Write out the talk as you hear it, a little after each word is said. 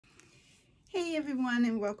Hey everyone,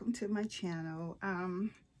 and welcome to my channel.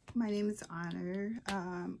 My name is Honor.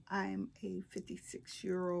 I'm a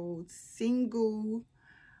 56-year-old single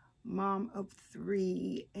mom of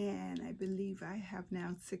 3, and I believe I have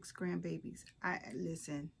now 6 grandbabies.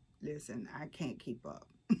 Listen, I can't keep up.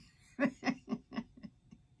 It's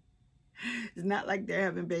not like they're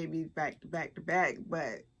having babies back to back to back,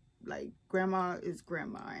 but like grandma is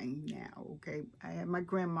grandma-ing now, okay? I have my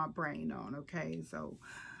grandma brain on, okay? So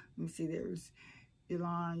let me see, there's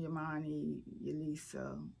Yolanda, Yamani,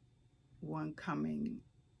 Yelisa, one coming,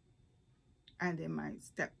 and then my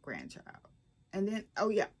step grandchild. And then, oh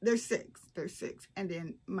yeah, there's 6. There's 6. And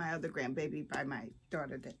then my other grandbaby by my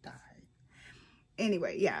daughter that died.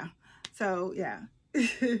 Anyway, yeah. So, yeah.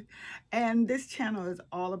 And this channel is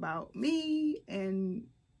all about me and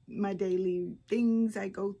my daily things I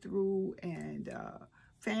go through, and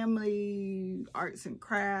family, arts and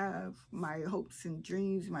craft, my hopes and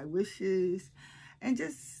dreams, my wishes, and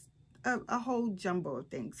just a whole jumble of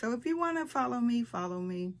things. So if you want to follow me,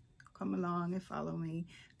 come along and follow me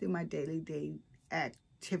through my day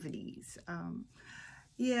activities.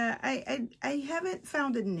 Yeah, I haven't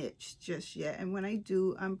found a niche just yet, and when I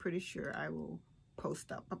do, I'm pretty sure I will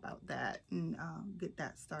post up about that and get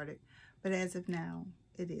that started. But as of now,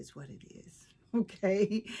 it is what it is.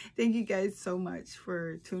 Okay, thank you guys so much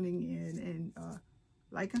for tuning in, and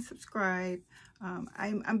like and subscribe.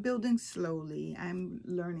 I'm building slowly. I'm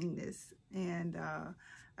learning this, and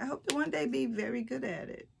I hope to one day be very good at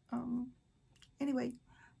it. Anyway,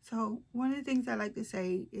 so one of the things I like to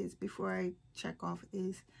say is, before I check off,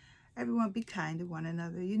 is everyone be kind to one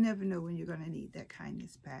another. You never know when you're going to need that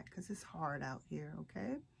kindness back, because it's hard out here,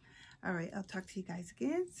 okay? All right, I'll talk to you guys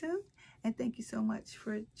again soon, and thank you so much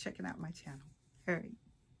for checking out my channel. All right.